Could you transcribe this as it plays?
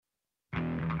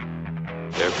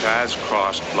Their paths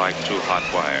crossed like two hot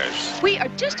wires. We are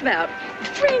just about the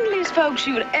friendliest folks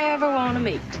you would ever want to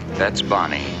meet. That's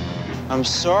Bonnie. I'm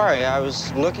sorry, I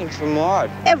was looking for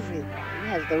Maud. Everyone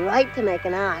has the right to make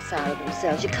an ass out of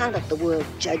themselves. You can't let the world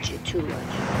judge you too much.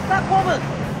 That woman,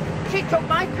 she took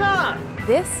my car.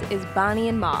 This is Bonnie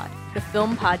and Maud, the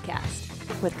film podcast,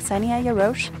 with Ksenia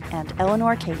Yarosh and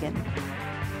Eleanor Kagan.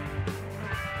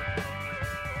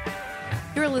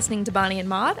 You're listening to Bonnie and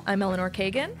Maud. I'm Eleanor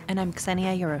Kagan. And I'm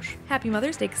Ksenia Yarosh. Happy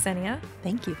Mother's Day, Ksenia.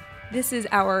 Thank you. This is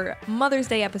our Mother's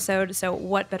Day episode, so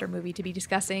what better movie to be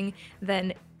discussing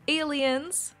than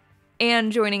Aliens?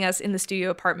 And joining us in the studio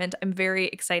apartment, I'm very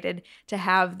excited to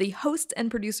have the hosts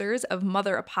and producers of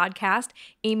Mother, a Podcast,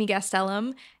 Amy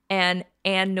Gastelum and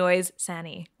Anne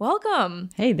Noyes-Sani. Welcome.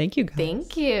 Hey, thank you guys.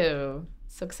 Thank you.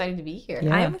 So excited to be here.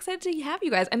 Yeah. I am excited to have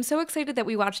you guys. I'm so excited that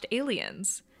we watched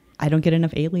Aliens. I don't get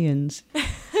enough Aliens.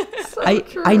 So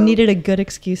I needed a good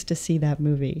excuse to see that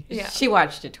movie. Yeah. She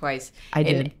watched it twice. I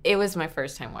did. And it was my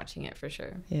first time watching it for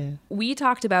sure. Yeah. We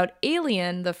talked about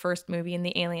Alien, the first movie in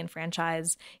the Alien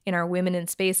franchise, in our Women in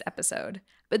Space episode.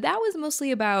 But that was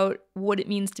mostly about what it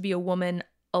means to be a woman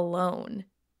alone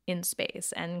in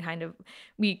space, and kind of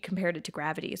we compared it to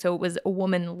Gravity. So it was a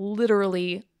woman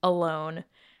literally alone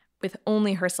with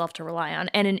only herself to rely on.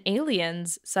 And in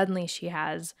Aliens, suddenly she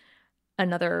has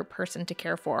another person to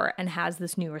care for and has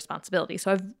this new responsibility.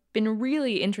 So I've been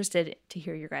really interested to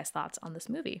hear your guys' thoughts on this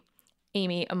movie.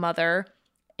 Amy, a mother,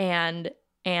 and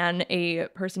Anne, a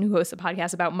person who hosts a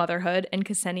podcast about motherhood, and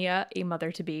Ksenia, a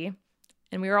mother-to-be.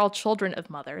 And we are all children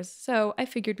of mothers, so I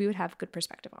figured we would have a good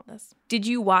perspective on this. Did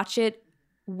you watch it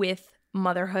with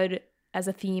motherhood as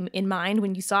a theme in mind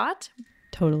when you saw it?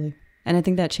 Totally. And I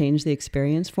think that changed the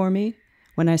experience for me.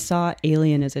 When I saw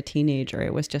Alien as a teenager,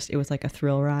 it was like a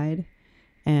thrill ride.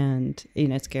 And,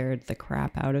 it scared the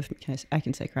crap out of me. I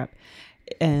can say crap.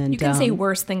 And you can say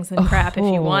worse things than crap if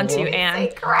you want to, Anne.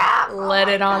 Say crap. Let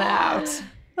it on out.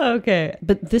 Okay.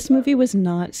 But this movie was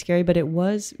not scary, but it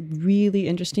was really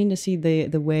interesting to see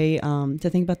the way, to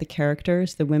think about the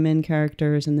characters, the women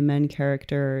characters and the men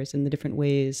characters, and the different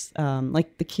ways.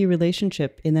 Like the key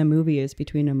relationship in that movie is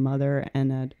between a mother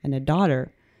and a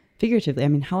daughter, figuratively. I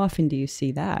mean, how often do you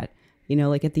see that?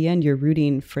 Like at the end, you're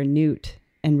rooting for Newt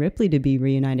and Ripley to be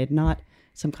reunited, not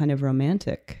some kind of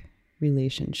romantic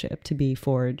relationship to be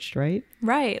forged, right?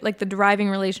 Right. Like the driving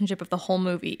relationship of the whole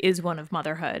movie is one of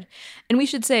motherhood. And we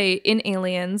should say in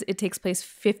Aliens, it takes place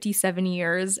 57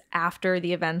 years after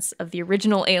the events of the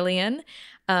original Alien.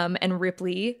 And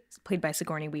Ripley, played by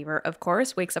Sigourney Weaver, of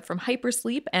course, wakes up from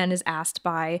hypersleep and is asked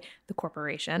by the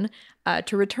corporation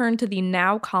to return to the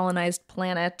now colonized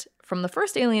planet from the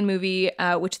first Alien movie,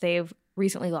 which they've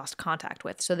recently lost contact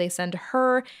with. So they send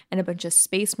her and a bunch of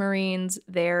space marines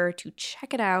there to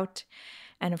check it out.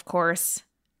 And of course,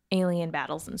 alien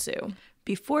battles ensue.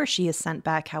 Before she is sent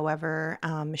back, however,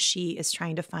 she is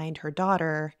trying to find her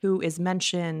daughter, who is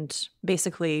mentioned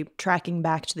basically tracking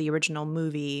back to the original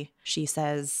movie. She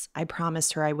says, I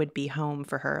promised her I would be home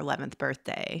for her 11th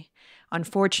birthday.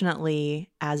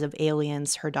 Unfortunately, as of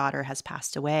Aliens, her daughter has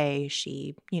passed away.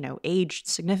 She, aged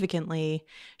significantly.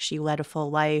 She led a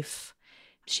full life.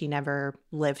 She never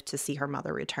lived to see her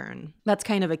mother return. That's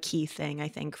kind of a key thing, I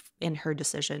think, in her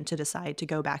decision to decide to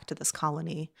go back to this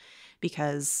colony,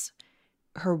 because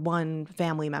her one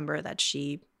family member that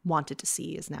she wanted to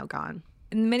see is now gone.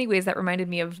 In many ways, that reminded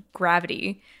me of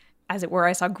Gravity. As it were,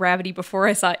 I saw Gravity before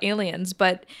I saw Aliens,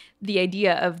 but the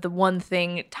idea of the one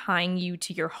thing tying you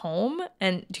to your home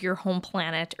and to your home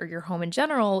planet or your home in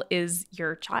general is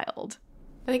your child.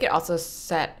 I think it also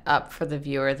set up for the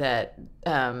viewer that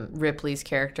Ripley's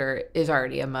character is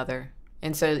already a mother.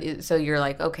 And so you're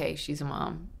like, okay, she's a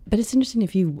mom. But it's interesting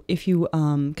if you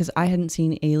because I hadn't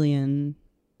seen Alien,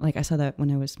 like I saw that when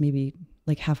I was maybe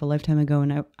like half a lifetime ago,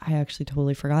 and I actually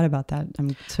totally forgot about that.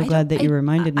 I'm so glad that you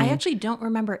reminded me. I actually don't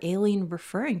remember Alien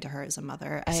referring to her as a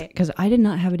mother. Because I did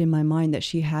not have it in my mind that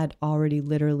she had already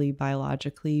literally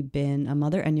biologically been a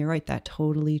mother. And you're right, that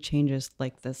totally changes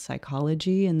like the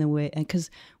psychology and the way, and because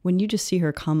when you just see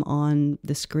her come on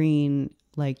the screen,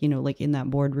 like, like in that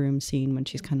boardroom scene when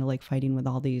she's kind of like fighting with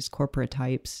all these corporate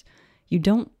types, you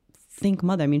don't think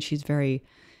mother. I mean, she's very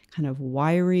kind of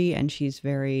wiry, and she's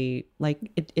very like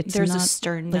it's there's not, a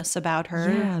sternness about her.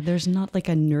 Yeah, there's not like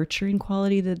a nurturing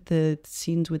quality that the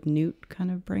scenes with Newt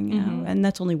kind of bring out, and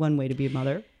that's only one way to be a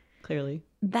mother, clearly.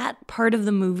 That part of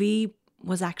the movie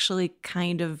was actually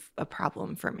kind of a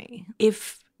problem for me.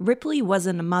 If Ripley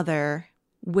wasn't a mother,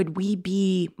 would we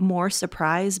be more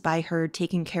surprised by her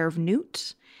taking care of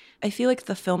Newt? I feel like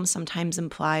the film sometimes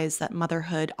implies that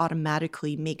motherhood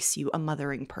automatically makes you a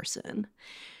mothering person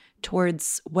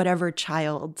towards whatever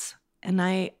child And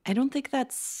I don't think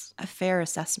that's a fair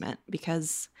assessment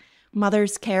because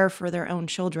mothers care for their own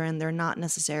children. They're not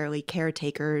necessarily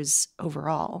caretakers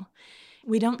overall.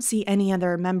 We don't see any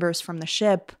other members from the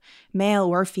ship, male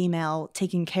or female,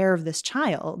 taking care of this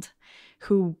child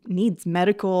who needs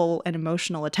medical and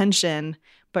emotional attention,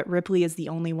 but Ripley is the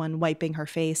only one wiping her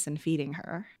face and feeding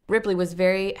her. Ripley was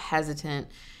very hesitant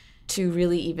to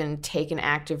really even take an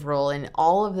active role in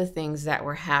all of the things that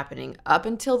were happening up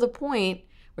until the point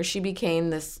where she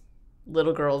became this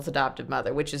little girl's adoptive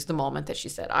mother, which is the moment that she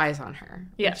set eyes on her.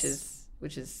 Yes.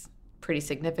 Which is pretty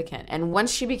significant. And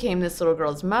once she became this little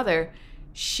girl's mother,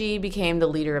 she became the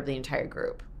leader of the entire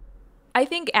group. I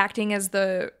think acting as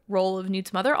the role of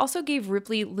Newt's mother also gave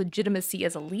Ripley legitimacy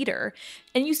as a leader.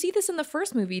 And you see this in the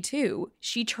first movie, too.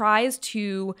 She tries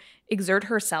to exert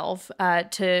herself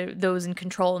to those in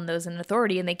control and those in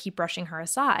authority, and they keep brushing her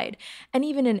aside. And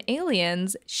even in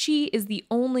Aliens, she is the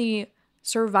only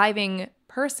surviving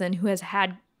person who has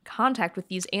had contact with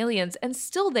these aliens, and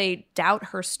still they doubt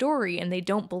her story and they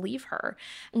don't believe her.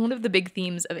 One of the big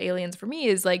themes of Aliens for me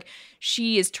is like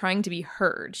she is trying to be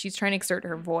heard. She's trying to exert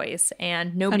her voice,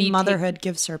 and nobody And motherhood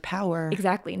gives her power.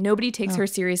 Exactly. Nobody takes her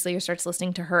seriously or starts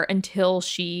listening to her until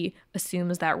she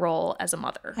assumes that role as a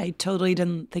mother. I totally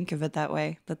didn't think of it that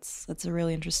way. That's a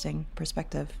really interesting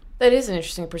perspective. That is an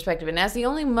interesting perspective. And as the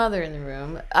only mother in the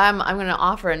room, I'm going to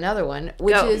offer another one,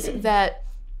 which is that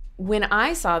when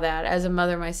I saw that as a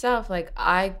mother myself, like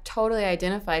I totally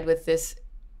identified with this,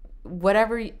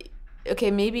 whatever, okay,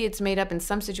 maybe it's made up in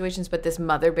some situations, but this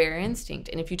mother bear instinct.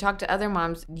 And if you talk to other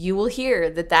moms, you will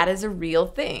hear that that is a real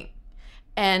thing.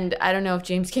 And I don't know if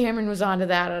James Cameron was onto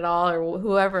that at all or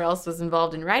whoever else was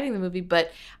involved in writing the movie,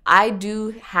 but I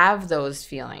do have those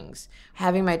feelings.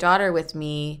 Having my daughter with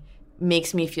me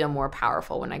makes me feel more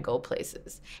powerful when I go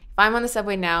places. If I'm on the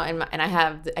subway now and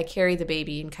I carry the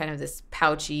baby in kind of this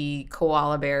pouchy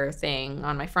koala bear thing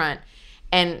on my front,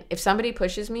 and if somebody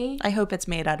pushes me, I hope it's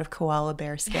made out of koala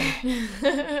bear skin.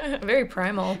 Very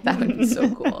primal. That would be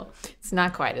so cool. It's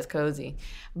not quite as cozy.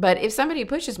 But if somebody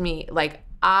pushes me, like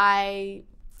I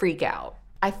freak out.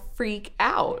 I freak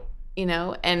out, you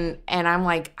know, and I'm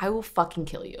like, I will fucking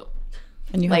kill you.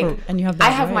 And you like, have that I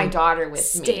have right. my daughter with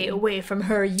me. Stay away from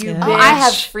her, you bitch. Oh, I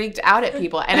have freaked out at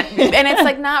people. And it's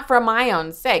like not for my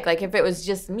own sake. Like if it was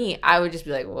just me, I would just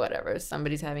be like, whatever,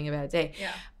 somebody's having a bad day.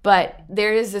 Yeah. But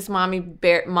there is this mama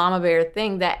bear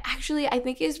thing that actually I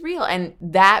think is real. And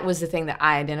that was the thing that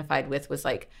I identified with, was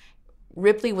like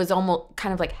Ripley was almost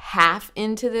kind of like half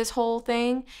into this whole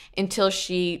thing until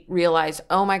she realized,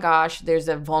 oh my gosh, there's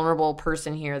a vulnerable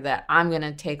person here that I'm going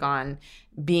to take on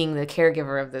being the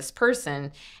caregiver of this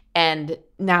person. And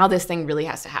now this thing really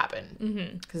has to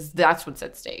happen because that's what's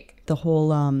at stake. The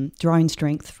whole drawing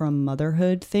strength from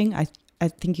motherhood thing, I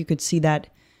think you could see that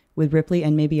with Ripley,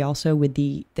 and maybe also with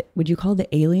the would you call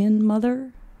the alien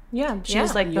mother? Yeah,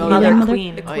 she's like the mother mother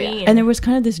queen. The queen. And there was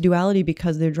kind of this duality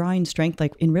because they're drawing strength,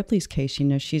 like in Ripley's case, you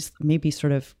know, she's maybe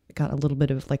sort of got a little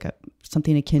bit of like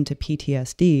something akin to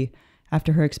PTSD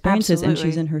after her experiences. Absolutely. And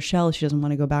she's in her shell. She doesn't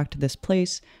want to go back to this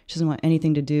place. She doesn't want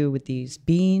anything to do with these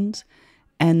beings.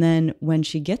 And then when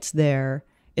she gets there,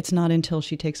 it's not until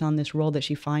she takes on this role that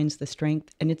she finds the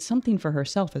strength, and it's something for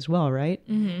herself as well, right?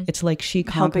 Mm-hmm. It's like she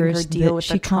conquers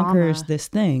conquers this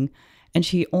thing, and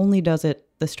she only does it.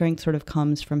 The strength sort of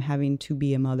comes from having to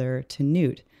be a mother to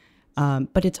Newt,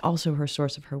 but it's also her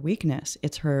source of her weakness.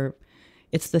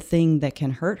 It's the thing that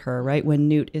can hurt her, right? When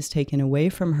Newt is taken away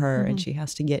from her and she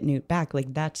has to get Newt back,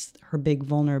 like that's her big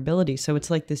vulnerability. So it's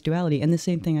like this duality, and the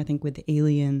same thing I think with the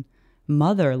alien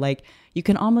mother. Like you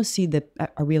can almost see that.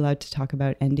 Are we allowed to talk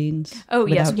about endings? Oh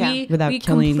without, yes, without we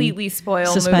killing completely spoil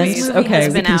suspense. movies. Okay, has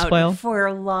we been can out spoil for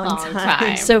a long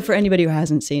time. So for anybody who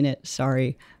hasn't seen it,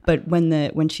 sorry, but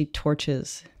when she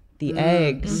torches the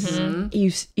eggs,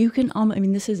 you can almost. I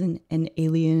mean, this is an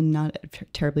alien, not a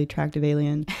terribly attractive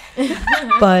alien,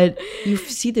 but you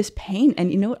see this pain,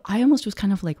 and you know, I almost was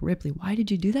kind of like, Ripley, why did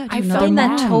you do that? To I another find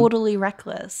that mom? totally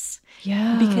reckless.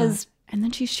 Yeah, because. And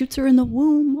then she shoots her in the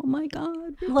womb. Oh my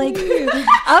God. Like,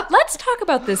 let's talk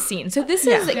about this scene. So this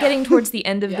is getting towards the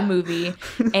end of the movie.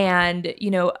 And, you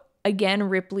know, again,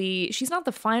 Ripley, she's not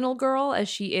the final girl as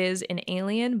she is in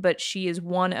Alien, but she is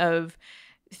one of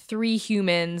 3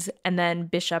 humans and then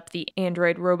Bishop, the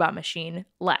android robot machine,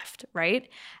 left, right?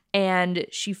 And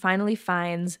she finally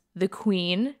finds the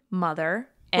queen mother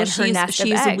and her nest of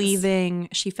eggs. She's leaving.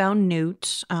 She found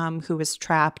Newt, who was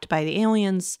trapped by the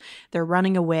aliens. They're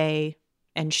running away.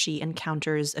 And she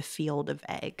encounters a field of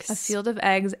eggs. A field of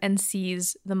eggs, and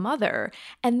sees the mother.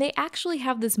 And they actually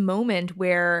have this moment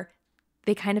where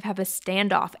they kind of have a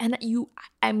standoff. And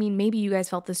maybe you guys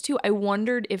felt this too. I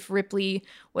wondered if Ripley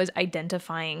was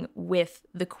identifying with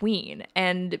the queen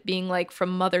and being like,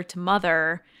 from mother to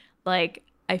mother, like,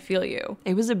 I feel you.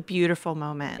 It was a beautiful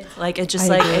moment. Like, it just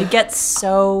it gets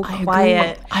so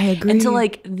quiet. I agree. And to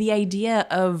like the idea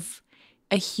of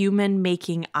a human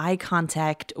making eye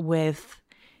contact with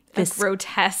this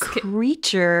grotesque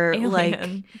creature, alien.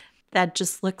 like that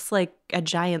just looks like a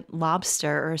giant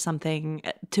lobster or something,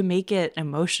 to make it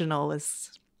emotional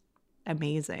is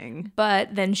amazing.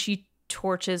 But then she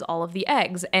torches all of the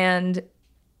eggs and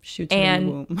shoots her in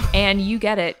the womb. And you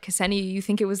get it. Ksenia, you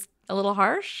think it was a little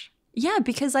harsh? Yeah,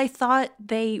 because I thought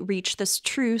they reached this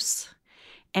truce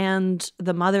and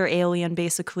the mother alien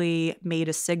basically made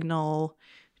a signal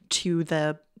to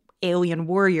the alien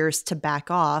warriors to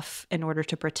back off in order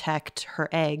to protect her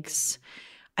eggs.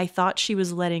 I thought she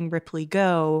was letting Ripley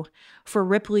go for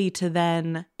Ripley to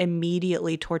then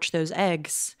immediately torch those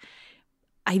eggs.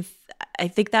 I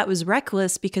think that was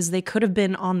reckless because they could have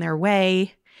been on their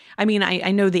way. I mean,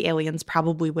 I know the aliens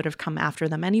probably would have come after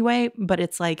them anyway, but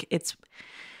it's like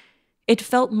it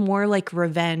felt more like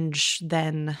revenge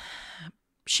than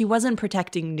she wasn't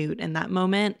protecting Newt in that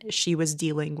moment. She was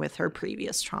dealing with her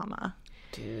previous trauma.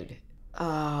 Dude.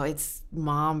 Oh, it's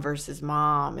mom versus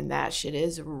mom, and that shit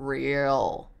is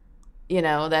real. You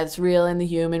know, that's real in the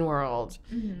human world.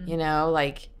 Mm-hmm. You know,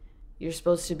 like, you're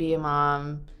supposed to be a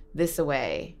mom this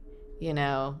way, you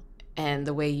know, and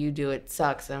the way you do it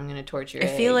sucks. I'm going to torture your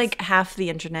eggs. I feel like half the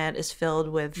internet is filled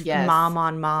with mom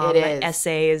on mom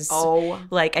essays. Oh,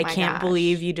 like, I can't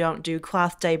believe you don't do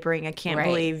cloth diapering. I can't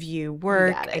believe you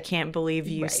work. I can't believe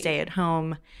you stay at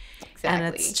home. Exactly.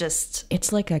 And it's just...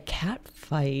 It's like a cat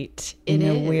fight in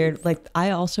a weird... Like,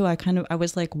 I was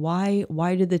like, why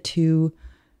did the two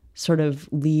sort of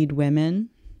lead women,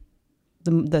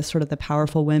 the sort of the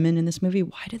powerful women in this movie,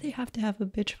 why do they have to have a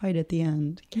bitch fight at the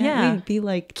end? Can't we be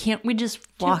like... Can't we just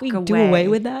walk away? Do away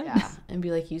with that? Yeah, and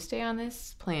be like, you stay on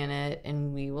this planet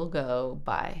and we will go.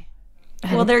 Bye.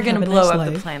 Well, they're going to blow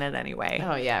up the planet anyway.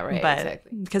 Oh, yeah, right. But,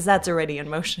 exactly. Because that's already in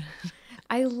motion.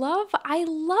 I love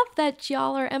that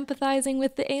y'all are empathizing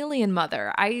with the alien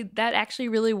mother. That actually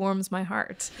really warms my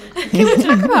heart. Can we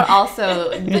talk about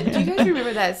also, do you guys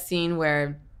remember that scene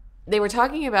where they were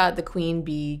talking about the queen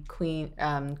bee, queen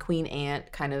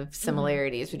ant kind of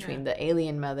similarities between the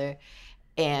alien mother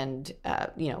and,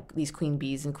 these queen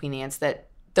bees and queen ants, that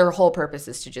their whole purpose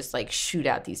is to just like shoot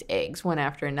out these eggs one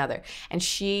after another. And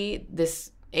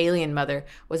this alien mother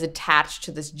was attached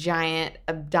to this giant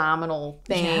abdominal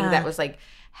thing that was like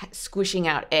squishing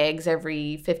out eggs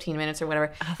every 15 minutes or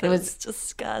whatever. It was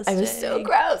disgusting. It was so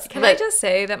gross. Can I just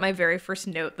say that my very first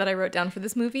note that I wrote down for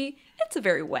this movie, it's a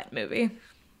very wet movie.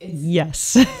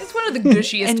 Yes. It's one of the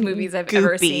gushiest movies I've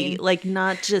ever seen. Like,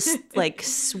 not just like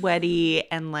sweaty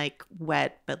and like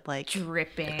wet, but like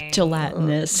dripping.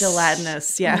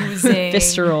 Gelatinous, yeah. Oozing.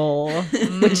 Visceral.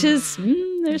 Which is,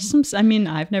 there's some, I mean,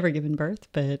 I've never given birth,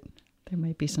 but there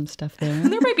might be some stuff there.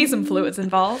 There might be some fluids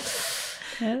involved.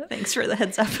 Yeah. Thanks for the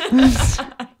heads up.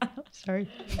 Sorry.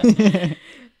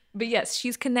 But yes,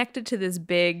 she's connected to this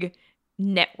big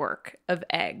network of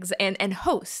eggs and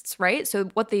hosts, right? So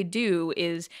what they do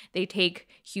is they take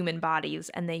human bodies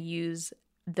and they use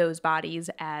those bodies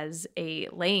as a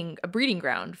breeding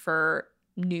ground for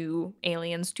new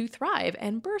aliens to thrive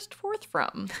and burst forth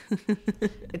from.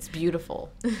 It's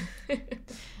beautiful.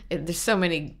 There's so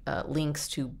many links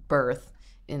to birth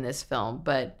in this film,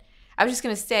 but I was just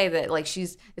going to say that like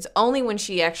it's only when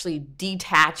she actually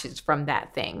detaches from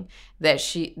that thing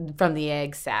from the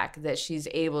egg sac that she's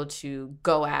able to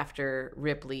go after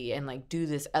Ripley and like do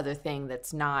this other thing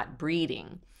that's not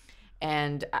breeding.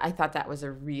 And I thought that was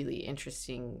a really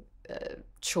interesting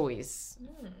choice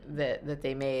that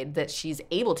they made, that she's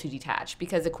able to detach,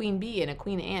 because a queen bee and a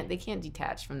queen ant, they can't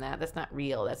detach from that. That's not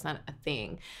real. That's not a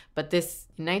thing. But this,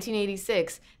 in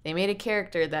 1986, they made a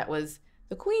character that was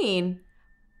the queen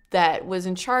that was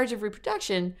in charge of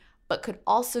reproduction, but could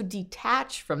also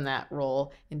detach from that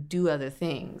role and do other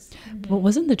things. But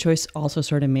wasn't the choice also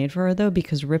sort of made for her, though?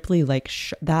 Because Ripley, like,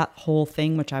 that whole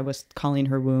thing, which I was calling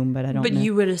her womb, but I don't know. But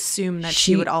you would assume that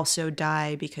she would also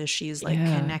die because she's, like,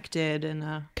 connected in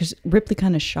a... Because Ripley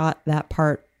kind of shot that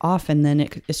part off, and then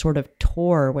it sort of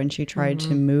tore when she tried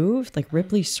to move. Like,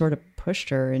 Ripley sort of pushed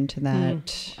her into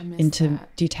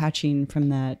detaching from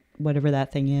that, whatever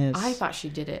that thing is. I thought she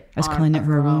did it I was calling it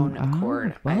her own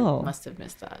accord. Well. I must have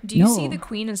missed that. Do you see the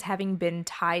queen as having been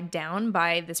tied down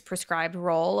by this prescribed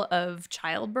role of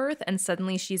childbirth, and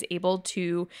suddenly she's able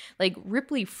to, like,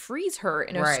 Ripley frees her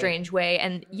in a strange way,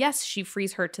 and yes, she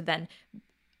frees her to then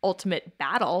ultimate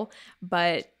battle,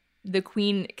 but the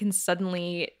queen can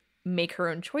suddenly make her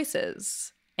own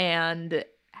choices and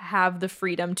have the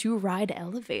freedom to ride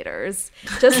elevators,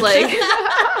 just like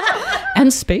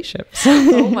and spaceships.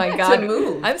 Oh my god, to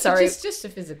move. I'm sorry, just to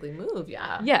physically move.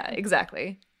 Yeah,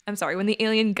 exactly. I'm sorry. When the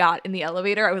alien got in the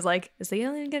elevator, I was like, is the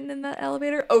alien getting in that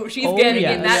elevator? Oh, she's getting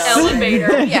in that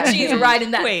elevator. Yeah, she's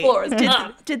riding that floor.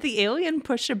 Did the alien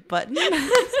push a button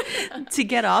to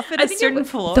get off at a certain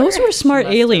floor? Those were smart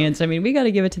aliens. I mean, we got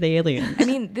to give it to the aliens. I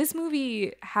mean, this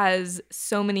movie has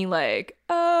so many like,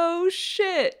 oh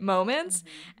shit moments.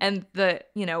 And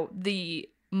the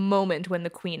moment when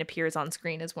the queen appears on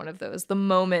screen is one of those. The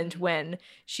moment when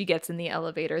she gets in the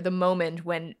elevator, the moment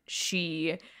when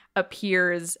she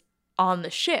appears on the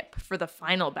ship for the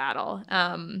final battle,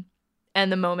 and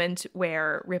the moment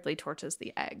where Ripley torches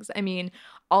the eggs. I mean,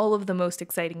 all of the most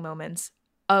exciting moments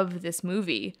of this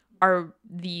movie are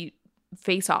the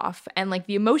face-off, and like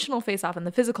the emotional face-off and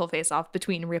the physical face-off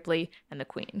between Ripley and the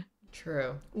queen.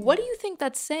 True. What do you think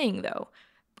that's saying, though?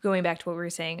 Going back to what we were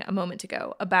saying a moment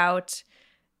ago about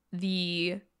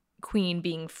the queen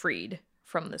being freed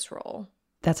from this role.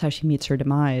 That's how she meets her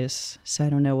demise. So I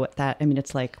don't know what that. I mean,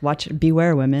 it's like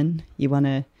beware, women. You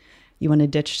wanna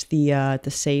ditch the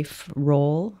safe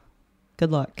role.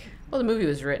 Good luck. Well, the movie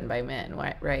was written by men,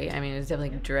 right? I mean, it was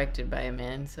definitely directed by a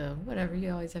man. So whatever,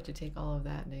 you always have to take all of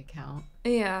that into account.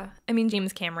 Yeah, I mean,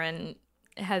 James Cameron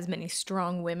has many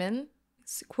strong women,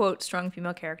 quote, strong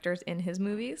female characters in his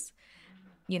movies.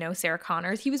 You know, Sarah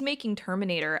Connor. He was making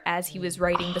Terminator as he was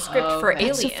writing the script for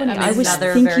Alien. So funny. I was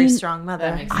thinking, very strong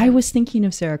mother. I was thinking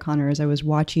of Sarah Connor as I was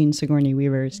watching Sigourney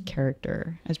Weaver's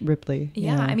character as Ripley.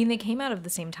 Yeah, I mean, they came out of the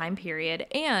same time period,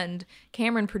 and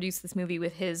Cameron produced this movie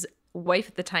with his wife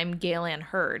at the time, Gail Ann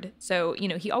Hurd. So, you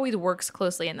know, he always works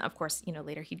closely, and of course, you know,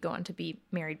 later he'd go on to be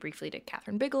married briefly to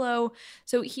Catherine Bigelow.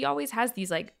 So he always has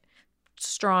these like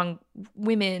strong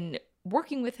women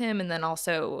working with him, and then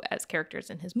also as characters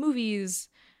in his movies.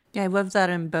 Yeah, I love that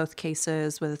in both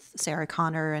cases with Sarah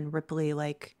Connor and Ripley.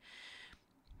 Like,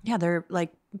 yeah, they're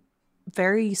like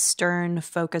very stern,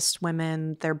 focused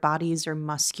women. Their bodies are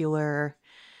muscular.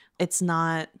 It's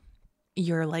not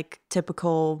your like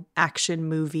typical action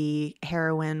movie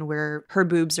heroine where her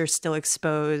boobs are still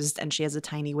exposed and she has a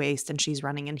tiny waist and she's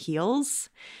running in heels.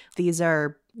 These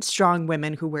are strong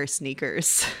women who wear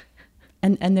sneakers.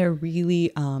 And they're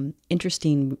really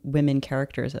interesting women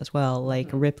characters as well, like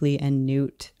Ripley and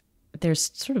Newt.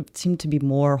 There's sort of seemed to be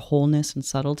more wholeness and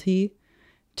subtlety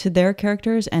to their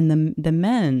characters, and the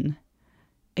men,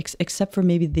 except for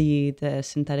maybe the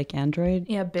synthetic android.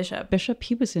 Yeah, Bishop,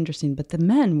 he was interesting, but the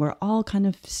men were all kind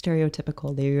of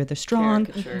stereotypical. They were either strong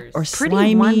or pretty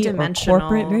slimy or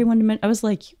corporate, very one-dimensional. I was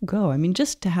like, you go. I mean,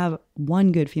 just to have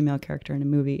one good female character in a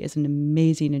movie is an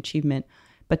amazing achievement,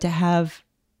 but to have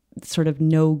sort of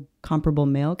no comparable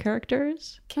male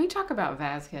characters. Can we talk about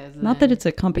Vasquez? Not that it's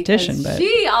a competition, because but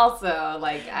she also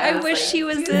like. I wish she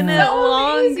was in it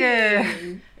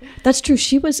longer. That's true.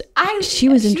 She was interesting. She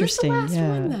was the last yeah.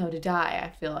 one though to die. I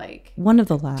feel like one of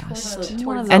the last.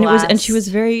 And she was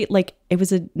very like it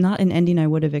was not an ending I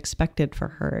would have expected for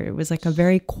her. It was like a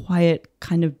very quiet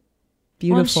kind of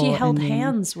beautiful. Well, she held ending.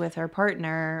 hands with her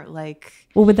partner, like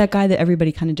with that guy that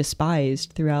everybody kind of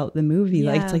despised throughout the movie.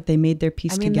 Yeah. Like it's like they made their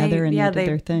peace together and they did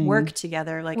their thing. Worked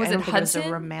together. Like was I don't it think Hudson? It was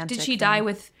a romantic. Did she die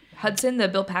with Hudson, the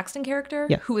Bill Paxton character?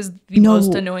 Yeah. Who was the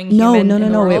most annoying human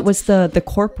in the world? It was the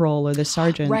corporal or the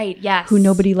sergeant. Right, yes. Who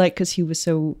nobody liked because he was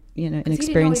so,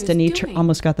 inexperienced and he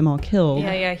almost got them all killed.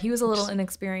 Yeah, he was a little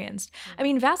inexperienced. I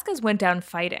mean, Vasquez went down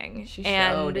fighting. She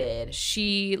did.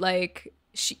 She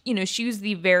was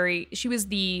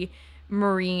the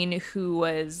Marine who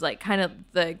was like kind of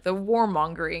the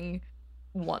warmongering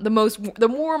one, the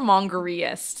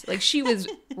warmongeriest. Like she was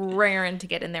raring to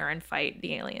get in there and fight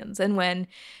the aliens. And when,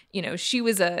 she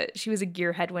was a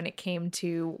gearhead when it came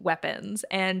to weapons.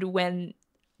 And when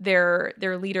their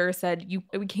leader said,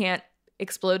 we can't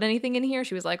explode anything in here,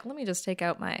 she was like, let me just take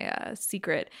out my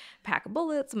secret pack of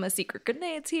bullets and my secret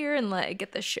grenades here and like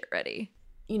get this shit ready.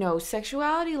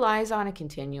 Sexuality lies on a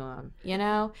continuum,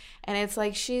 and it's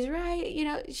like, she's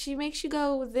right. She makes you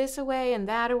go this away and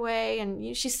that away.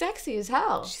 And she's sexy as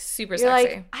hell. She's super You're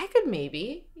sexy. Like, I could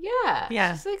maybe. Yeah.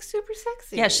 Yeah. She's like super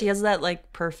sexy. Yeah. She has that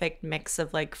like perfect mix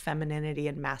of like femininity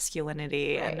and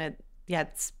masculinity. Right. And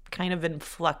it's kind of in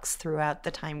flux throughout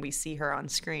the time we see her on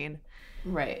screen.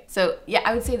 Right. So yeah,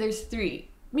 I would say there's 3,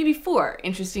 maybe 4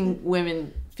 interesting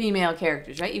female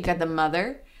characters, right? You've got the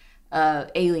mother.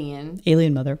 Alien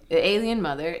mother.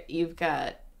 You've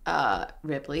got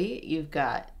Ripley. You've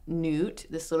got Newt,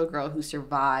 this little girl who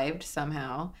survived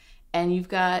somehow, and you've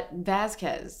got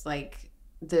Vasquez, like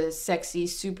the sexy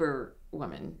super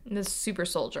woman, the super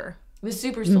soldier. The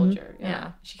super soldier. Mm-hmm.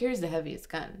 Yeah. She carries the heaviest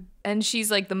gun. And she's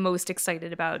like the most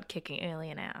excited about kicking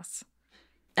alien ass.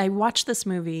 I watched this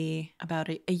movie about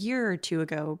a year or two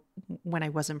ago when I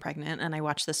wasn't pregnant, and I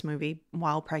watched this movie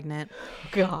while pregnant.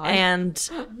 God. And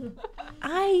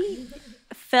I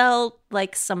felt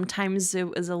like sometimes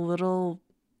it was a little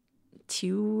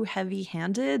too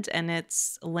heavy-handed, and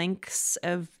its links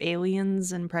of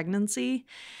aliens and pregnancy.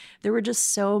 There were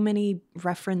just so many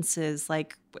references,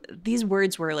 like these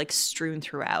words were like strewn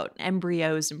throughout: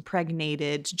 embryos,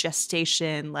 impregnated,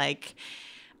 gestation, like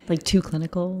too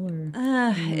clinical, or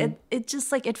it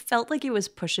just like it felt like it was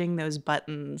pushing those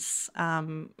buttons.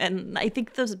 And I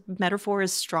think the metaphor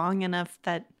is strong enough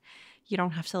that you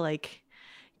don't have to like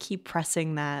keep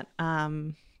pressing that.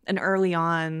 And early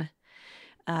on,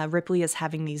 Ripley is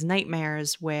having these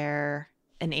nightmares where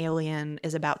an alien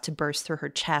is about to burst through her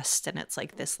chest, and it's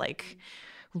like this like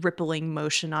rippling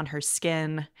motion on her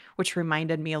skin, which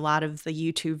reminded me a lot of the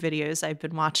YouTube videos I've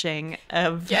been watching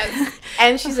of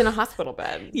and she's in a hospital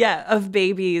bed. Of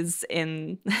babies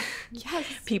in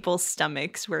people's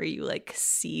stomachs where you like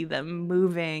see them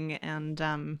moving. And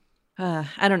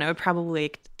I don't know, it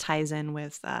probably ties in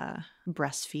with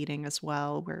breastfeeding as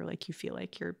well, where like you feel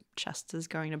like your chest is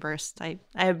going to burst. I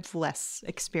have less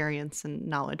experience and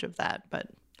knowledge of that, but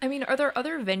I mean, are there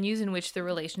other venues in which the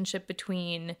relationship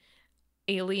between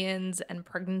aliens and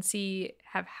pregnancy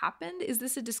have happened? Is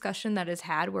this a discussion that is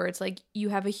had where it's like you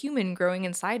have a human growing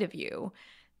inside of you?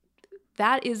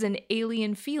 That is an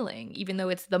alien feeling, even though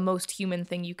it's the most human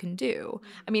thing you can do.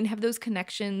 I mean, have those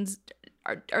connections,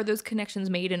 are those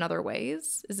connections made in other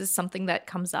ways? Is this something that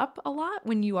comes up a lot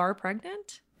when you are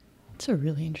pregnant? It's a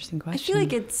really interesting question. I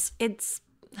feel like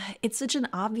it's such an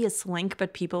obvious link,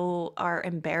 but people are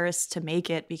embarrassed to make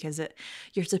it because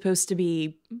you're supposed to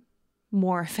be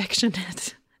more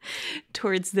affectionate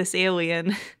towards this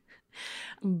alien,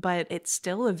 but it's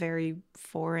still a very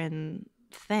foreign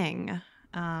thing.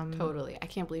 Totally. I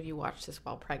can't believe you watched this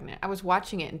while pregnant. I was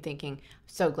watching it and thinking,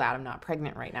 so glad I'm not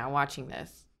pregnant right now watching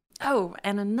this. Oh,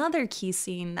 and another key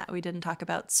scene that we didn't talk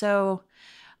about. So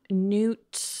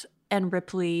Newt and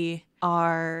Ripley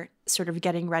are sort of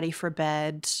getting ready for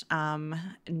bed.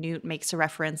 Newt makes a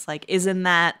reference like, isn't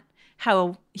that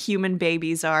how human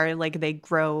babies are? Like they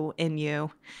grow in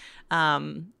you.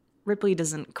 Ripley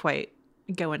doesn't quite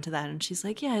go into that, and she's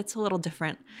like, yeah, it's a little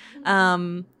different.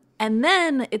 And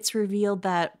then it's revealed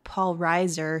that Paul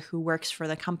Reiser, who works for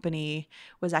the company,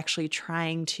 was actually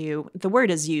trying to, the word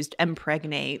is used,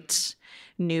 impregnate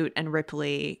Newt and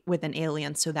Ripley with an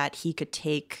alien so that he could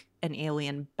take an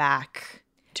alien back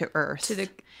to Earth. To the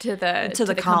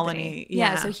colony. company.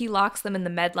 Yeah, so he locks them in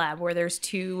the med lab where there's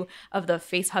 2 of the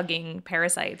face-hugging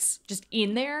parasites just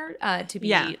in there to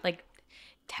be like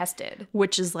tested.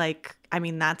 Which is like, I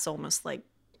mean, that's almost like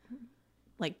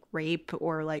rape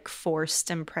or like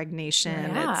forced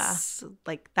impregnation. Yeah. It's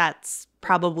like, that's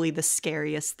probably the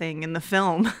scariest thing in the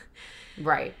film.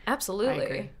 Right. Absolutely. I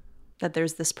agree. That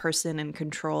there's this person in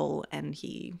control and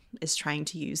he is trying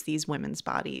to use these women's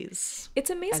bodies. It's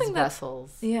amazing as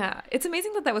vessels. Yeah. It's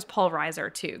amazing that was Paul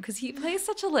Reiser too, because he plays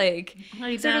such a like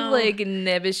sort of like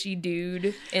nebbishy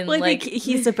dude in well, I think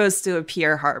he's supposed to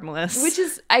appear harmless. Which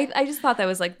is I just thought that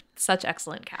was like such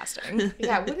excellent casting.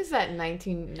 Yeah, what is that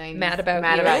 1990s? Mad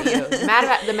About You. The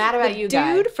Mad About You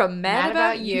guy. Dude from Mad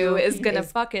About You is gonna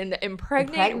fucking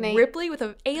impregnate Ripley with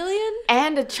an alien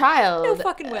and a child. No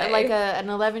fucking way. Like an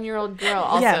 11-year-old girl.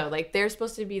 Also, like they're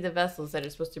supposed to be the vessels that are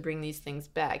supposed to bring these things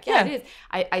back. Yeah, it is.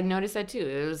 I noticed that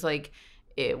too.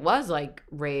 It was like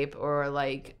rape or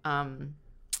like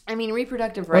I mean,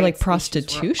 reproductive rights. Or like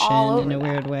prostitution in a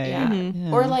weird way. Yeah. Mm-hmm.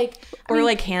 Yeah. Or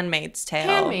like Handmaid's Tale.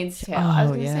 Handmaid's Tale. I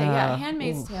was going to say,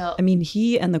 Handmaid's Tale. I mean,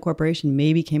 he and the corporation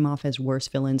maybe came off as worse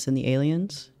villains than the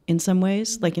aliens in some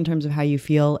ways, like in terms of how you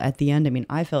feel at the end. I mean,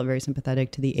 I felt very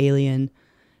sympathetic to the alien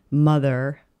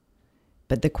mother,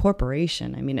 but the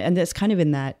corporation, I mean, and it's kind of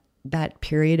in that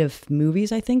period of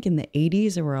movies, I think in the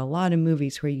 80s, there were a lot of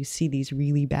movies where you see these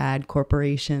really bad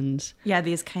corporations. Yeah,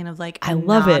 these kind of like I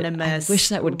love it. I wish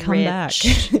that would come back.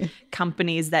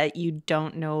 Companies that you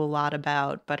don't know a lot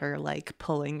about, but are like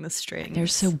pulling the strings. They're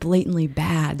so blatantly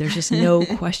bad. There's just no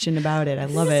question about it. I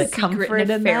love it. Secret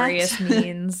nefarious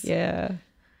means. Yeah.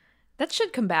 That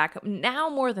should come back now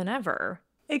more than ever.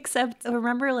 Except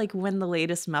remember like when the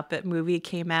latest Muppet movie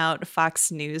came out,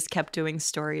 Fox News kept doing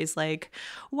stories like,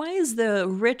 why is the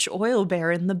rich oil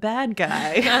baron the bad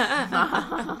guy?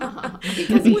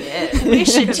 Because he did. We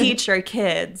should teach our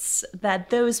kids that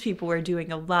those people were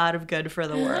doing a lot of good for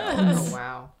the world. Oh,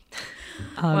 wow.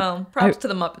 Well, props to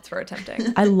the Muppets for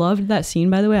attempting. I loved that scene,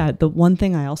 by the way. The one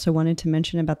thing I also wanted to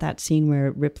mention about that scene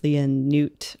where Ripley and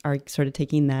Newt are sort of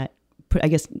taking that I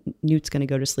guess Newt's going to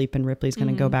go to sleep and Ripley's going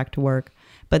to go back to work.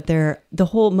 But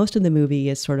most of the movie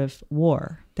is sort of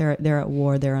war. They're at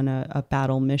war. They're on a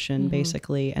battle mission,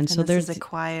 basically. And so there's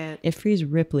it frees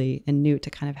Ripley and Newt to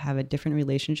kind of have a different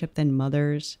relationship than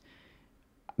mothers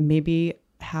maybe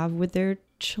have with their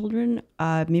children,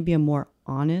 maybe a more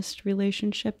honest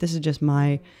relationship. This is just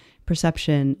my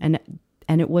perception.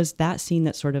 And it was that scene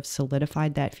that sort of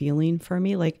solidified that feeling for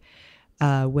me. Like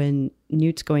when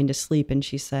Newt's going to sleep and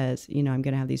she says, I'm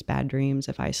going to have these bad dreams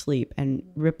if I sleep. And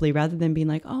Ripley, rather than being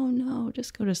like, oh no,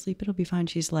 just go to sleep, it'll be fine,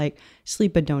 she's like,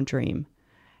 sleep but don't dream.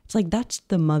 It's like, that's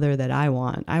the mother that I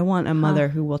want. I want a mother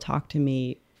who will talk to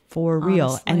me for real.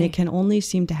 Honestly. And it can only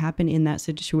seem to happen in that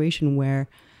situation where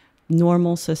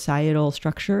normal societal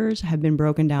structures have been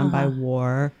broken down by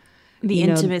war. The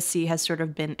intimacy has sort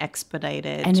of been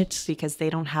expedited, and it's because they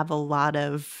don't have a lot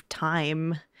of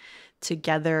time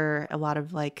together, a lot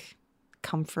of like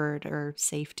comfort or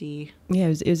safety. Yeah,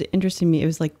 it was interesting to me. It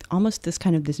was like almost this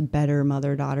kind of this better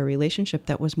mother-daughter relationship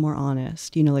that was more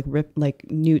honest.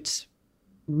 Like Newt's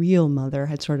real mother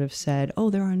had sort of said, oh,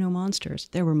 there are no monsters.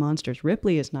 There were monsters.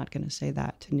 Ripley is not going to say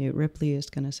that to Newt. Ripley is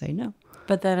going to say no.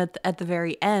 But then at the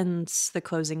very end, the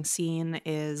closing scene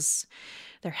is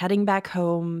they're heading back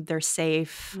home. They're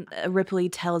safe. Ripley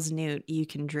tells Newt, you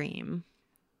can dream.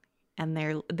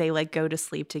 And they like go to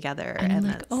sleep together. And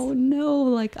like, oh no,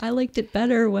 like I liked it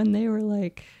better when they were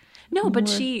like. No, but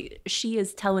she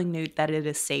is telling Newt that it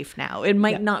is safe now. It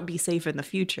might not be safe in the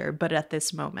future, but at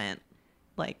this moment,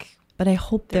 like. But I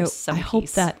hope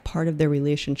that part of their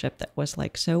relationship that was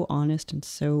like so honest and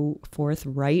so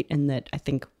forthright, and that I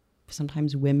think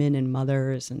sometimes women and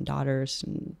mothers and daughters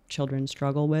and children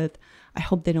struggle with, I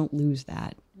hope they don't lose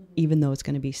that, even though it's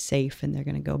going to be safe and they're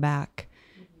going to go back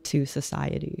to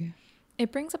society.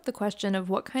 It brings up the question of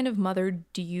what kind of mother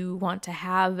do you want to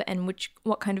have, and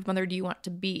what kind of mother do you want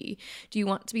to be? Do you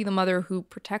want to be the mother who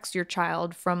protects your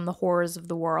child from the horrors of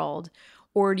the world,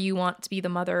 or do you want to be the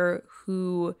mother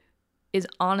who is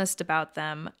honest about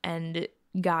them and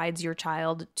guides your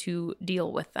child to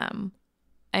deal with them?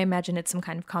 I imagine it's some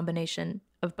kind of combination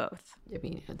of both. I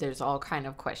mean, there's all kind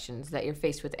of questions that you're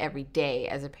faced with every day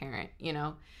as a parent,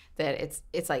 that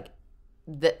it's like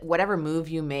whatever move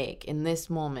you make in this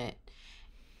moment,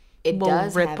 it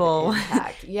does ripple. Have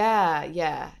impact.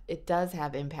 Yeah, it does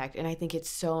have impact. And I think it's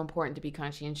so important to be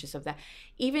conscientious of that.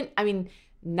 Even, I mean,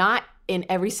 not in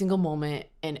every single moment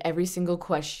and every single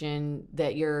question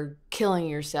that you're killing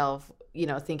yourself,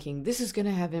 thinking this is going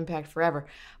to have impact forever,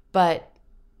 but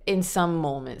in some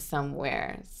moment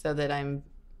somewhere, so that I'm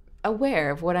aware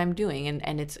of what I'm doing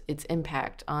and its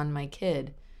impact on my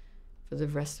kid for the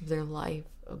rest of their life.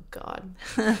 Oh God.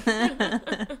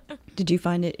 Did you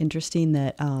find it interesting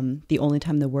that the only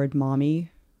time the word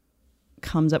mommy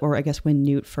comes up, or I guess when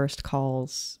Newt first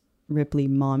calls Ripley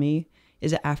mommy,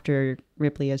 is it after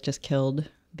Ripley has just killed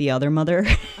the other mother?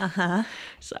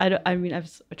 So I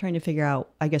was trying to figure out,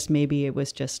 I guess maybe it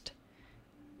was just,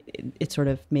 it sort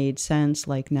of made sense,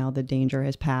 like now the danger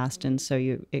has passed, and so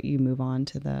you move on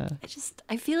to the.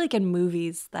 I feel like in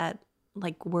movies that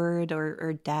like word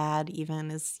or dad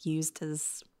even is used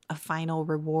as a final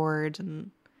reward,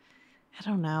 and I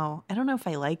don't know if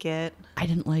I like it. I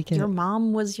didn't like it. Your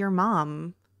mom was your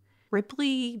mom.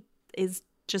 Ripley is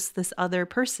just this other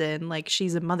person. Like,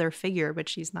 she's a mother figure, but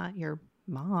she's not your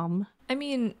mom. I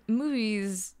mean,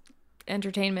 movies,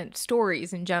 entertainment,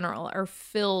 stories in general are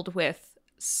filled with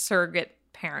surrogate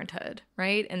parenthood,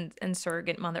 right? And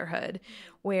surrogate motherhood,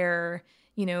 where,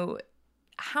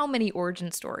 how many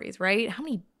origin stories, right? How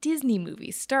many Disney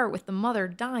movies start with the mother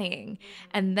dying,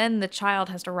 and then the child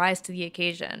has to rise to the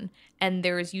occasion, and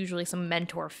there is usually some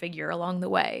mentor figure along the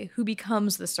way who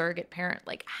becomes the surrogate parent.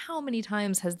 Like, how many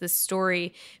times has this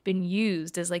story been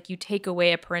used as like, you take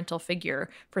away a parental figure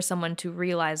for someone to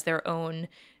realize their own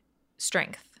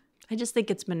strength? I just think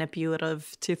it's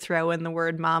manipulative to throw in the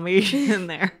word mommy in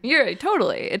there. Yeah, it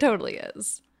totally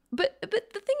is. But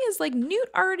the thing is, like, Newt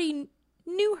already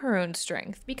knew her own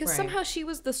strength, because somehow she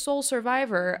was the sole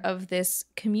survivor of this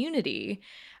community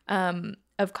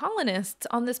of colonists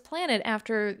on this planet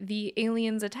after the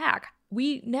aliens' attack.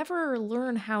 We never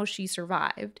learn how she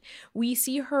survived. We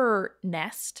see her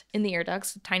nest in the air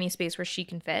ducts, a tiny space where she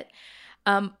can fit.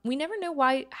 We never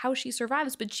know how she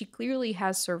survives, but she clearly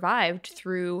has survived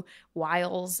through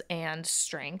wiles and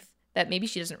strength that maybe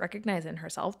she doesn't recognize in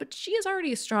herself, but she is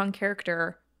already a strong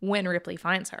character when Ripley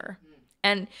finds her.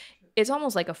 And it's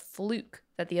almost like a fluke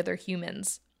that the other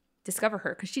humans discover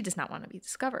her, because she does not want to be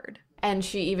discovered. And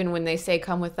she, even when they say,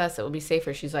 come with us, it will be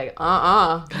safer, she's like,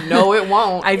 no, it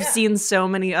won't. I've seen so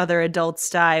many other adults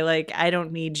die. Like, I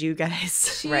don't need you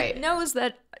guys. She knows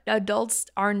that adults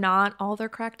are not all they're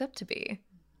cracked up to be,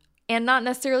 and not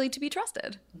necessarily to be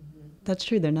trusted. That's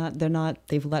true. They're not,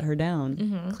 they've let her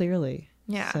down, clearly.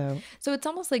 Yeah. So it's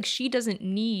almost like she doesn't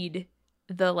need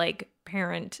the like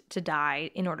parent to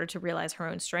die in order to realize her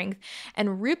own strength.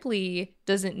 And Ripley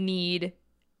doesn't need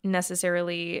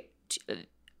necessarily,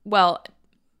 well,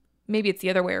 maybe it's the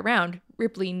other way around.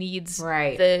 Ripley needs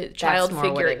the child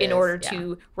figure in order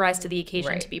to rise to the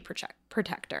occasion to be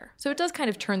protector. So it does kind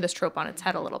of turn this trope on its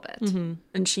head a little bit. Mm-hmm.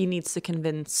 And she needs to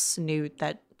convince Newt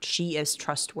that she is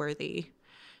trustworthy,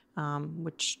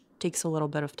 which takes a little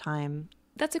bit of time.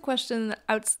 That's a question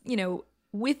out, you know,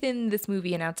 within this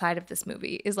movie and outside of this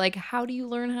movie is like, how do you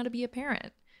learn how to be a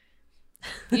parent?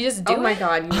 You just do Oh my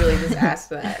God, you really just asked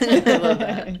that. I love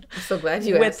that. I'm so glad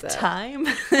you asked that. With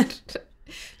time.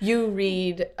 You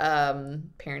read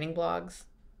parenting blogs.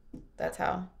 That's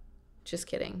how. Just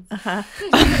kidding. That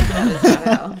is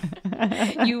not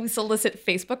how. You solicit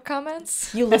Facebook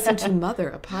comments? You listen to Mother,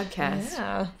 a podcast.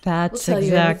 Yeah. That's We'll tell you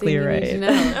exactly everything you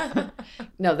right. need to know.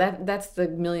 No, that's the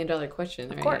 $1 million question,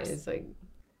 right? Of course. It's like,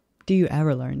 Do you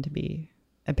ever learn to be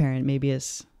a parent? Maybe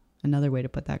is another way to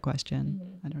put that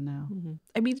question. I don't know.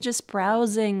 I mean, just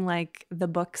browsing like the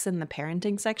books in the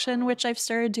parenting section, which I've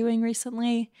started doing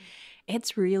recently,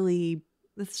 it's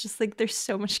just like there's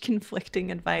so much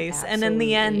conflicting advice. Absolutely. And in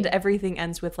the end, everything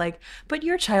ends with like, but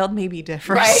your child may be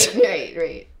different.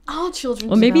 right. All children.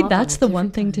 Well, maybe develop that's at the different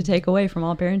one thing to times. take away from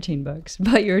all parenting books.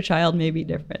 But your child may be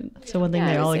different. That's the one thing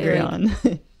they all agree on.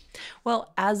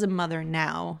 Well, as a mother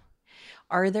now,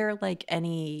 are there like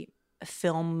any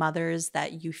film mothers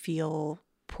that you feel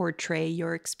portray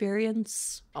your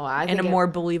experience in a more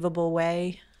believable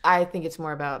way? I think it's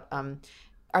more about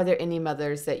are there any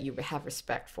mothers that you have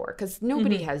respect for? Because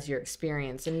nobody has your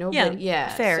experience, and nobody.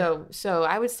 Fair. So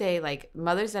I would say like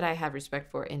mothers that I have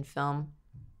respect for in film.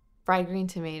 Fried Green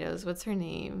Tomatoes. What's her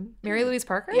name? Mary Louise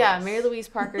Parker? Yeah, Mary Louise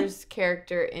Parker's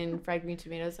character in Fried Green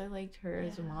Tomatoes. I liked her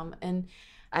as a mom, and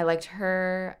I liked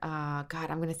her.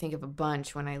 God, I'm gonna think of a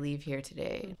bunch when I leave here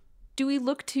today. Do we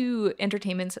look to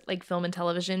entertainments like film and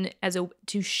television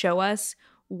to show us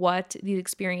what these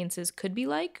experiences could be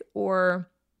like, or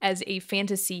as a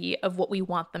fantasy of what we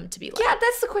want them to be like? Yeah,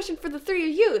 that's the question for the three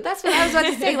of you. That's what I was about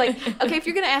to say. Like, okay, if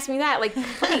you're going to ask me that, like,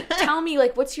 okay, tell me,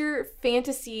 like, what's your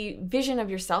fantasy vision of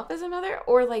yourself as a mother?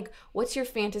 Or, like, what's your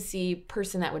fantasy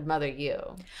person that would mother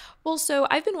you? Well, so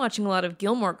I've been watching a lot of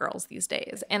Gilmore Girls these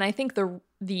days, and I think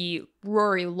the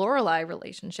Rory-Lorelai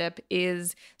relationship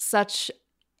is such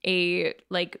a,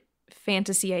 like,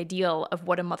 fantasy ideal of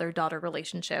what a mother-daughter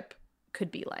relationship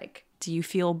could be like. Do you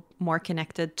feel more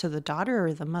connected to the daughter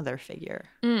or the mother figure?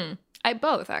 I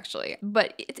both, actually,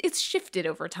 but it's shifted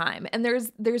over time. And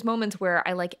there's moments where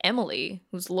I like Emily,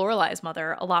 who's Lorelai's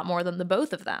mother, a lot more than the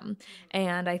both of them.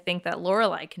 And I think that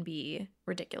Lorelai can be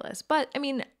ridiculous. But I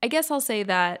mean, I guess I'll say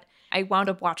that I wound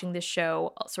up watching this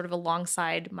show sort of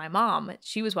alongside my mom.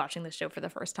 She was watching this show for the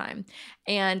first time.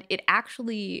 And it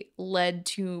actually led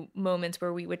to moments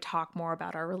where we would talk more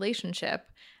about our relationship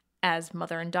as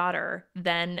mother and daughter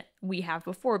than we have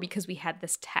before, because we had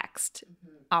this text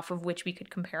off of which we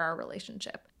could compare our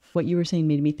relationship. What you were saying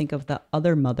made me think of the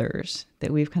other mothers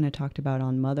that we've kind of talked about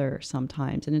on Mother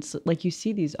sometimes. And it's like you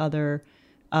see these other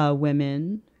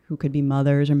women who could be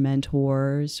mothers or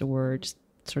mentors or just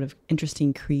sort of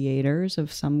interesting creators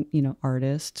of some,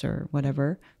 artists or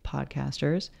whatever,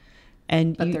 podcasters.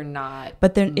 But they're not.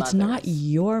 But it's not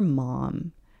your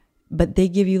mom. But they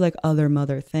give you like other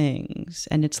mother things,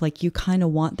 and it's like you kind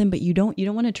of want them, but you don't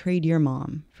want to trade your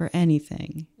mom for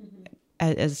anything.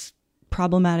 As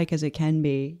problematic as it can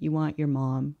be, you want your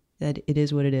mom. That it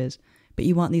is what it is, but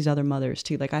you want these other mothers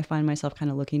too. Like I find myself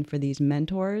kind of looking for these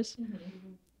mentors,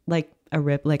 like a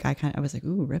I was like,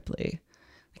 ooh, Ripley.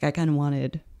 Like I kind of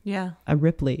wanted a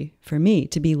Ripley for me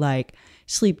to be like,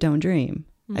 sleep, don't dream.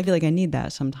 I feel like I need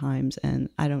that sometimes, and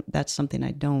that's something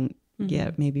I don't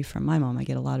get maybe from my mom. I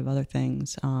get a lot of other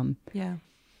things.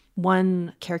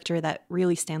 One character that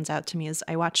really stands out to me is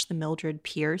I watched the Mildred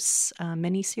Pierce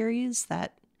miniseries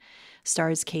that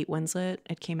stars Kate Winslet.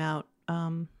 It came out,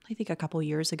 I think, a couple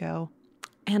years ago,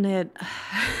 and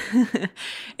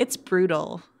it's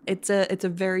brutal. It's a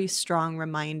very strong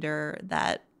reminder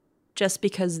that just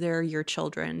because they're your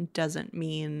children doesn't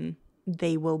mean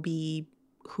they will be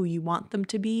who you want them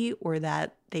to be, or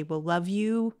that they will love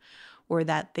you, or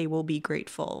that they will be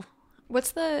grateful.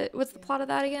 What's the plot of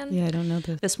that again? Yeah, I don't know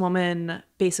this. This woman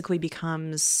basically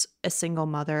becomes a single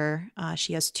mother.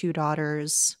 She has 2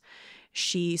 daughters.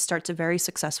 She starts a very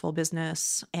successful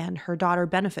business, and her daughter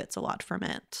benefits a lot from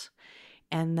it.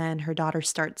 And then her daughter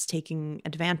starts taking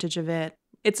advantage of it,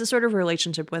 It's a sort of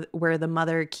relationship where the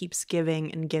mother keeps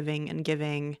giving and giving and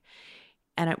giving.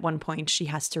 And at one point she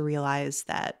has to realize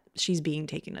that she's being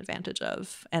taken advantage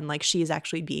of. And like she is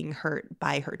actually being hurt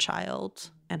by her child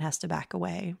and has to back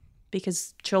away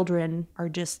because children are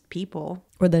just people.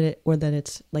 Or that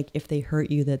it's like if they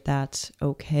hurt you, that's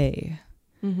okay.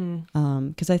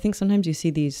 Because I think sometimes you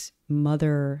see these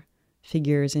mother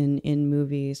figures in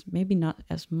movies, maybe not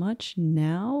as much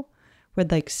now, where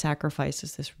like sacrifice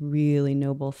is this really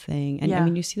noble thing. And I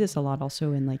mean, you see this a lot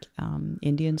also in like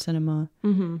Indian cinema.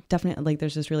 Definitely, like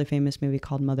there's this really famous movie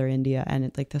called Mother India, and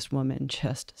it's like this woman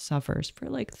just suffers for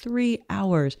like 3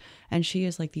 hours, and she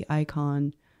is like the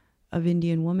icon of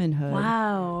Indian womanhood.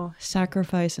 Wow.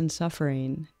 Sacrifice and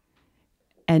suffering.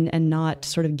 And not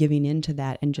sort of giving into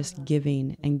that and just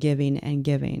giving and giving and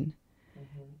giving.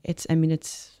 It's a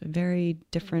very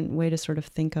different way to sort of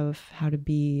think of how to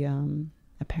be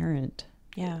a parent.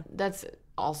 Yeah. That's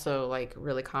also like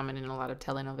really common in a lot of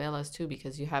telenovelas too,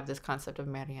 because you have this concept of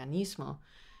Marianismo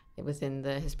within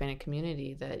the Hispanic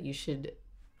community that you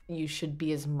should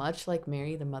be as much like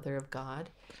Mary, the Mother of God,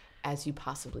 as you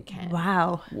possibly can.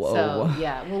 Wow. Whoa. So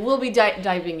yeah, well, we'll be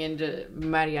diving into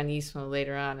Marianismo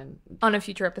later on a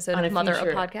future episode of Mother of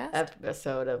Podcast.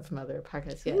 Episode of Mother of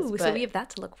Podcast. Yes. Ooh, so we have that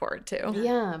to look forward to.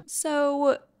 Yeah.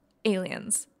 So,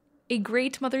 Aliens, a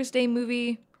great Mother's Day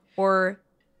movie or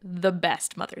the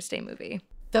best Mother's Day movie?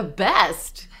 The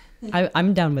best.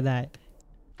 I'm down with that.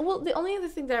 Well, the only other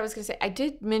thing that I was going to say, I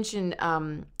did mention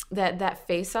that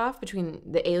face-off between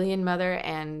the alien mother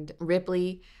and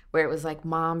Ripley, where it was like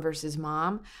mom versus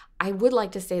mom. I would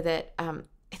like to say that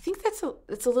I think it's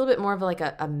a little bit more of like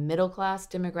a middle-class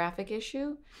demographic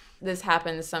issue. This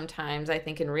happens sometimes, I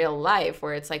think, in real life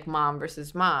where it's like mom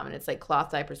versus mom and it's like cloth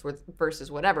diapers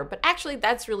versus whatever. But actually,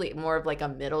 that's really more of like a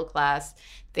middle-class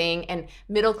thing. And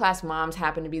middle-class moms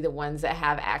happen to be the ones that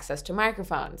have access to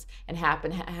microphones and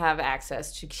happen to have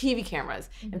access to TV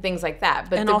cameras and things like that.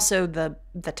 But also the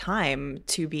time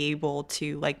to be able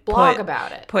to like blog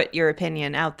about it. Put your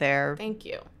opinion out there. Thank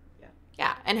you.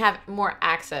 Yeah, and have more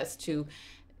access to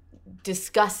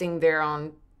discussing their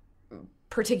own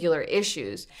particular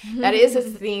issues. That is a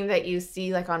theme that you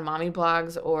see like on mommy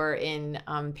blogs or in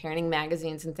parenting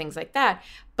magazines and things like that,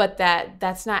 but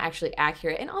that's not actually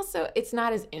accurate, and also it's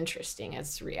not as interesting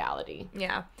as reality.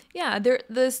 Yeah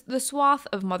the swath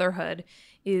of motherhood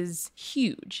is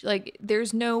huge. Like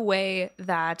there's no way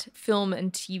that film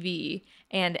and TV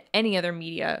and any other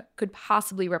media could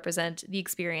possibly represent the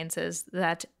experiences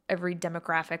that every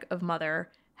demographic of mother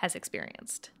has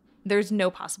experienced. There's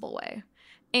no possible way.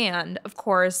 And, of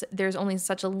course, there's only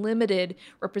such a limited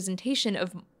representation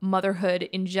of motherhood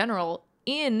in general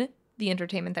in the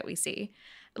entertainment that we see.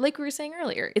 Like we were saying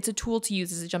earlier, it's a tool to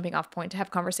use as a jumping off point to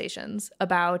have conversations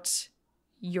about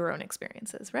your own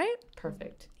experiences, right?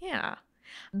 Perfect. Yeah.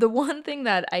 The one thing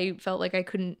that I felt like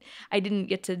I didn't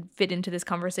get to fit into this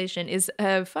conversation is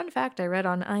a fun fact I read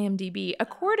on IMDb.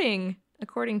 According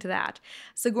to that,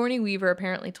 Sigourney Weaver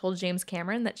apparently told James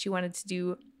Cameron that she wanted to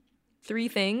do 3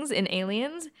 things in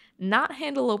Aliens: not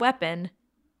handle a weapon,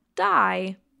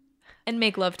 die, and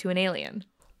make love to an alien.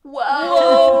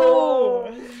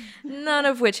 Whoa! None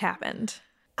of which happened.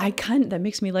 That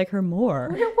makes me like her more. I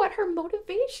wonder what her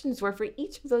motivations were for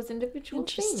each of those individual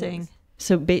Interesting. things.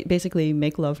 So basically,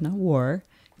 make love, not war.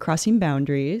 Crossing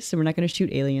boundaries. So we're not going to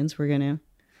shoot aliens. We're going to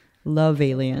love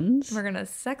aliens. We're going to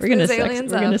sex those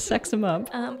aliens up. We're going to sex them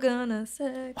up. I'm going to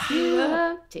sex you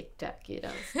up. Tick-tock, you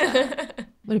don't stop.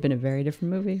 Would have been a very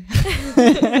different movie.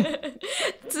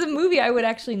 It's a movie I would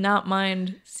actually not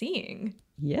mind seeing.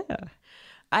 Yeah.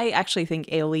 I actually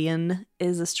think Alien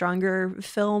is a stronger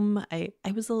film. I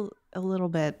was a little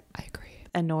bit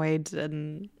annoyed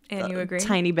and you agree?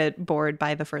 Tiny bit bored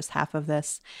by the first half of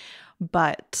this.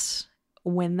 But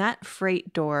when that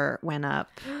freight door went up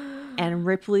and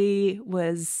Ripley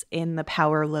was in the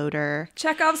power loader,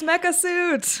 Chekhov's mecha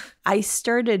suit, I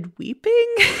started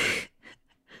weeping.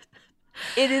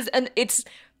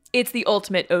 It's the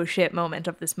ultimate oh shit moment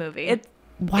of this movie.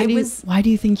 Why do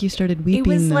you think you started weeping? It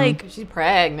was though? like She's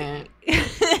pregnant.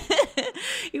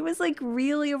 It was like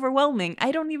really overwhelming.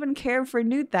 I don't even care for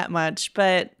Newt that much,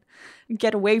 but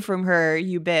get away from her,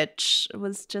 you bitch,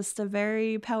 was just a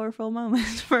very powerful moment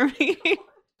for me.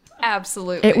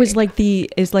 Absolutely. It was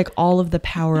like all of the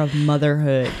power of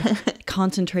motherhood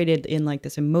concentrated in like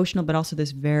this emotional, but also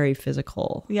this very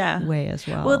physical way as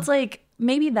well. Well, it's like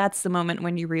maybe that's the moment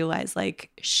when you realize like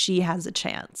she has a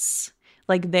chance.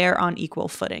 Like they're on equal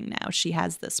footing now. She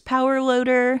has this power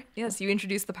loader. Yes, you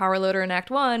introduce the power loader in Act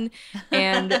 1,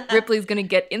 and Ripley's going to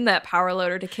get in that power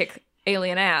loader to kick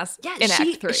alien ass in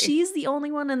Act 3. She's the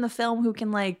only one in the film who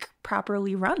can like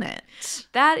properly run it.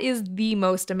 That is the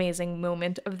most amazing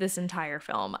moment of this entire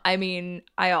film. I mean,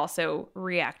 I also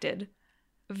reacted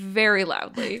very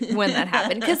loudly when that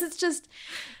happened because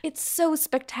it's so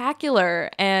spectacular,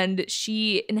 and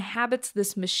she inhabits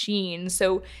this machine,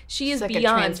 so she is like beyond a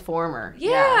transformer.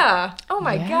 Yeah. Oh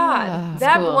my god,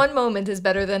 that cool. one moment is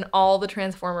better than all the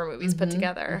Transformer movies put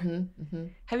together.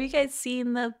 Have you guys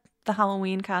seen the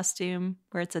Halloween costume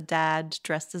where it's a dad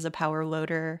dressed as a power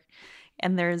loader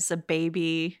and there's a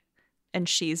baby and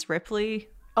she's Ripley?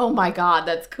 Oh my god,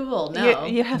 that's cool. No,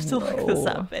 you have to look this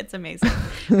up. It's amazing.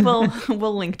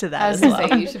 We'll link to that as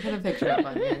well. You should put a picture up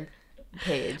on your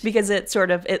page because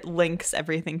it links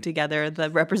everything together: the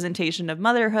representation of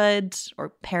motherhood or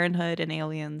parenthood in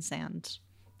Aliens, and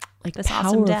like this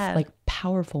awesome dad, like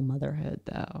powerful motherhood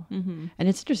though. And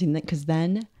it's interesting that because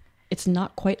then it's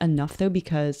not quite enough though,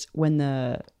 because when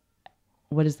the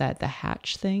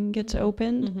hatch thing gets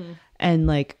opened and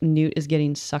like Newt is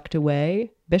getting sucked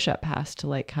away, Bishop has to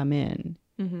like come in.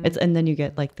 And then you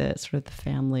get like the sort of the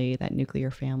family, that nuclear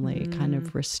family kind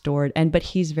of restored, but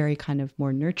he's very kind of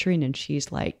more nurturing and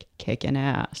she's like kicking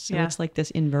ass. So it's like this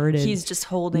inverted, he's just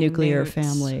holding nuclear Newt.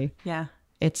 family. Yeah.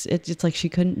 It's like she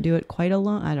couldn't do it quite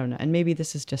alone. I don't know. And maybe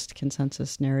this is just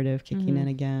consensus narrative kicking in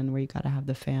again, where you got to have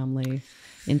the family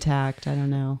intact. I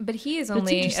don't know. But he is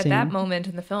only, at that moment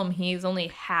in the film, he's only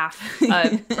half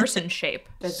a person shape.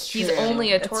 He's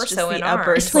only a torso and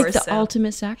arms. It's like the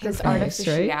ultimate sacrifice, his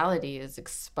artificiality is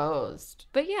exposed.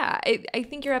 But yeah, I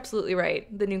think you're absolutely right.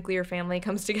 The nuclear family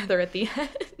comes together at the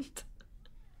end.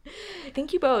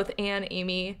 Thank you both, Anne,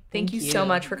 Amy. Thank you so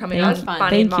much for coming on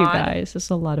Bonnie and Maud. Thank you guys. This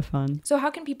is a lot of fun. So how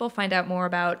can people find out more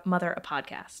about Mother a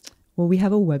Podcast? Well, we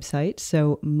have a website,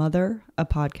 so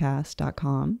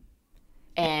motherapodcast.com.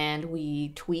 And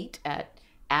we tweet at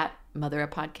Mother a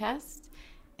Podcast.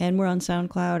 And we're on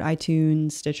SoundCloud,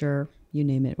 iTunes, Stitcher, you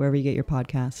name it, wherever you get your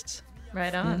podcasts.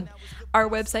 Right on. Our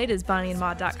website is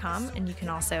bonnieandmaud.com, and you can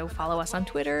also follow us on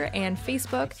Twitter and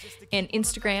Facebook and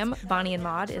Instagram. Bonnie and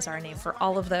Maud is our name for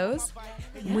all of those.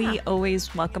 Yeah. We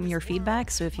always welcome your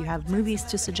feedback, so if you have movies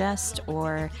to suggest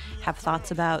or have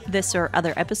thoughts about this or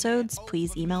other episodes,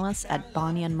 please email us at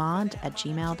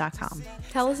bonnieandmaud@gmail.com.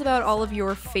 Tell us about all of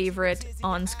your favorite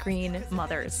on-screen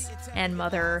mothers and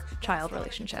mother-child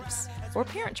relationships, or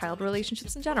parent-child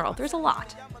relationships in general. There's a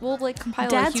lot. We'll compile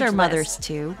Dads a huge are list. mothers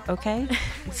too, okay?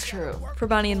 It's true. For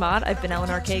Bonnie and Maud, I've been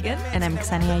Eleanor Kagan. And I'm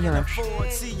Ksenia Yurosh.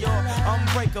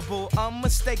 Unbreakable,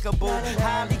 unmistakable,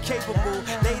 highly capable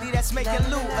lady that's making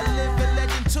loot, a living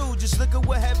legend too. Just look at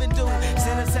what heaven do.